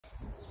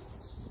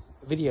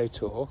A video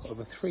tour of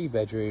a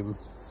 3-bedroom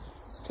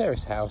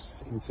terrace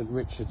house in St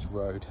Richard's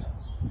Road,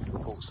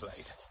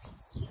 Portslade.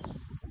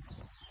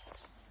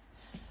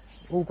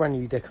 All brand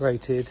newly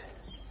decorated,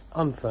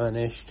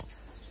 unfurnished,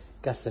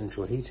 gas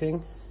central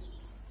heating.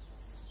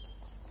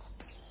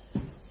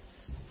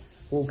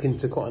 Walk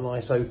into quite a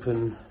nice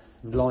open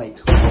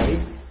light way.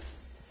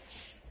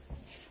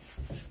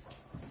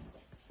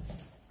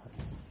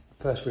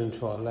 First room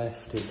to our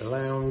left is the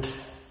lounge.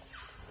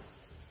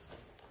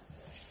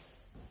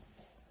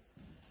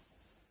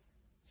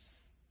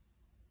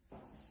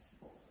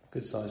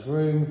 Good sized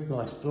room,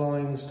 nice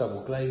blinds,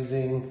 double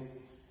glazing.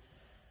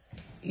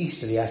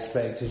 Easterly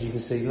aspect, as you can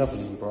see, lovely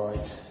and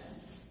bright.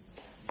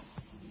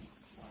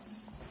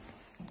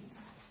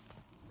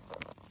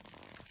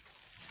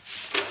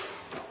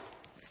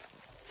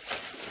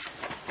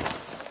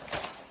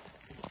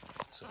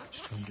 So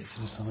just trying to get to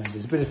the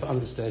sizes. A bit of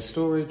understairs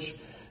storage.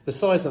 The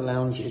size of the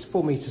lounge is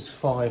 4 meters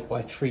 5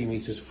 by 3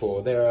 meters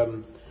 4. They're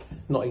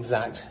not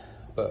exact,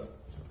 but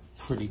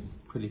pretty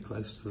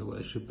close to what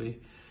it should be.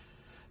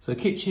 So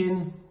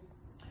kitchen,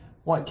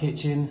 white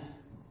kitchen,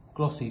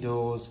 glossy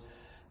doors,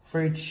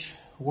 fridge,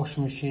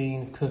 washing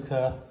machine,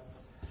 cooker,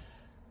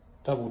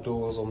 double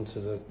doors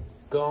onto the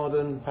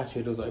garden,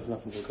 patio doors open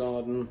up into the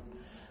garden.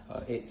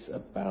 It's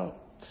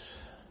about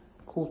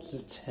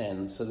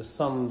 9:45, so the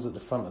sun's at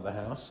the front of the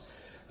house.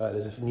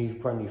 There's a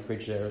brand new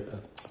fridge there,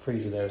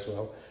 freezer there as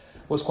well.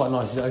 What's quite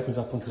nice is it opens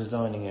up onto the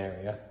dining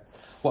area.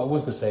 What I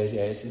was going to say is,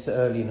 yeah, it's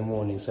early in the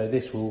morning, so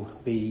this will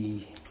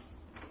be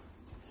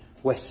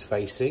west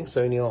facing,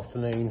 so in the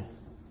afternoon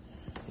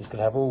it's going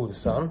to have all the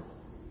sun.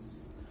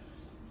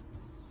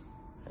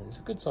 And it's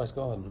a good sized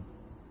garden.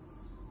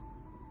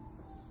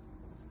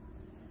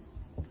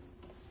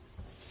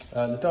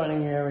 The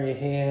dining area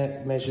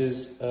here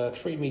measures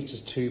 3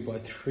 meters 2 by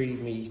 3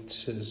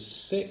 meters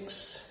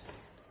 6.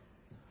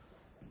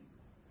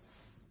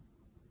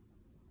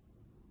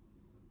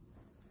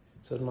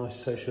 So a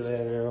nice social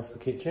area off the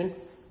kitchen.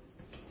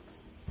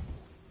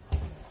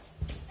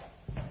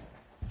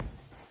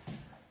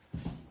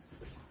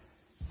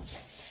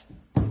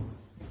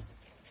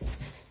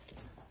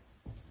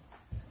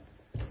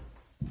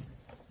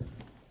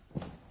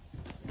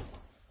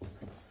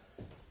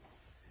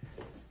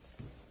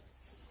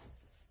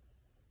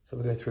 So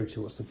we'll go through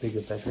to what's the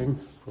bigger bedroom,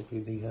 probably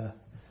the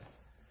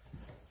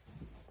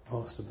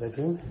master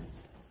bedroom.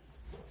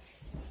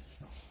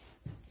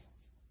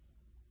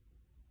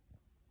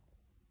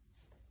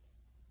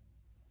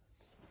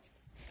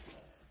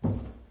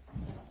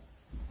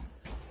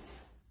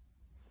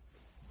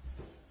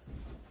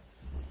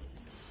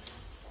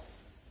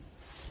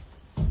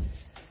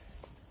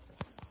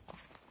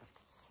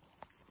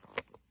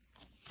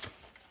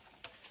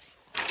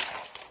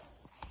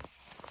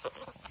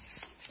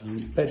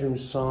 Bedroom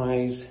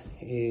size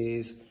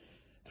is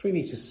 3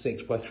 meters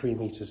 6 by 3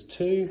 meters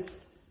 2.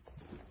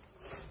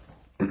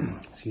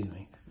 Excuse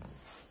me.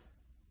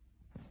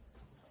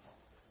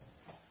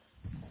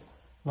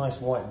 Nice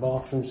white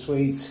bathroom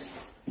suite,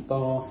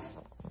 bath,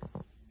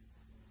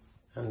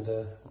 and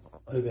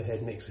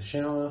overhead mixer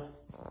shower.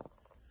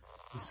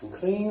 Nice and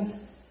clean.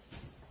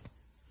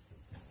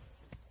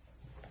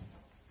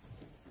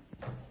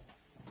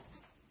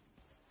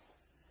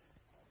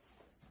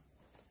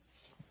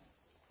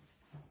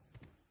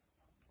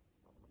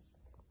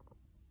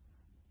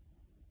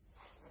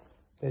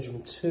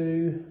 Bedroom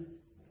 2,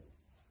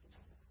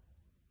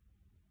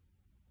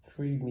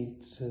 3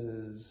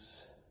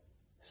 meters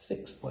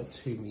 6 by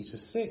 2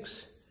 meters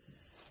 6,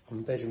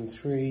 and bedroom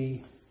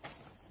 3,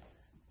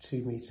 2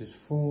 meters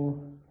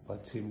 4 by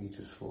 2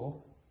 meters 4.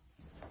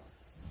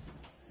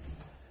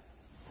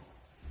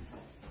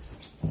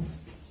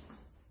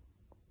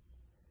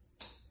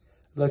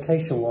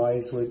 Location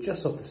wise, we're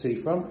just off the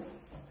seafront,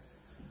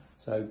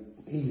 so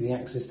easy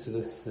access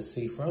to the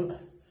seafront.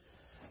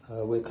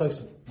 We're close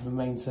to the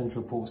main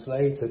central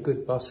Portslade, so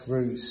good bus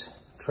routes,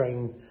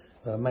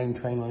 main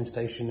train line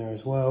station there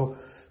as well.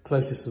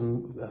 Close to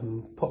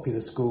some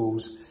popular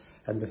schools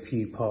and a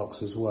few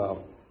parks as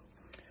well.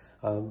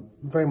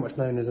 Very much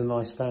known as a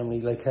nice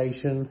family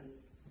location.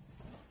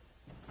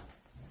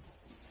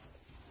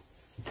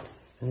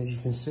 And as you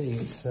can see,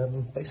 it's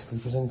basically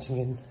presenting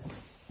in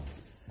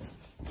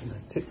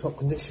tip-top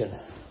condition.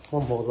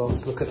 One more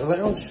last look at the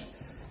lounge.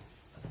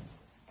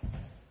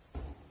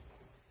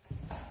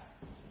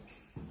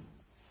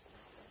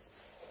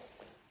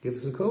 Give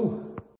us a call.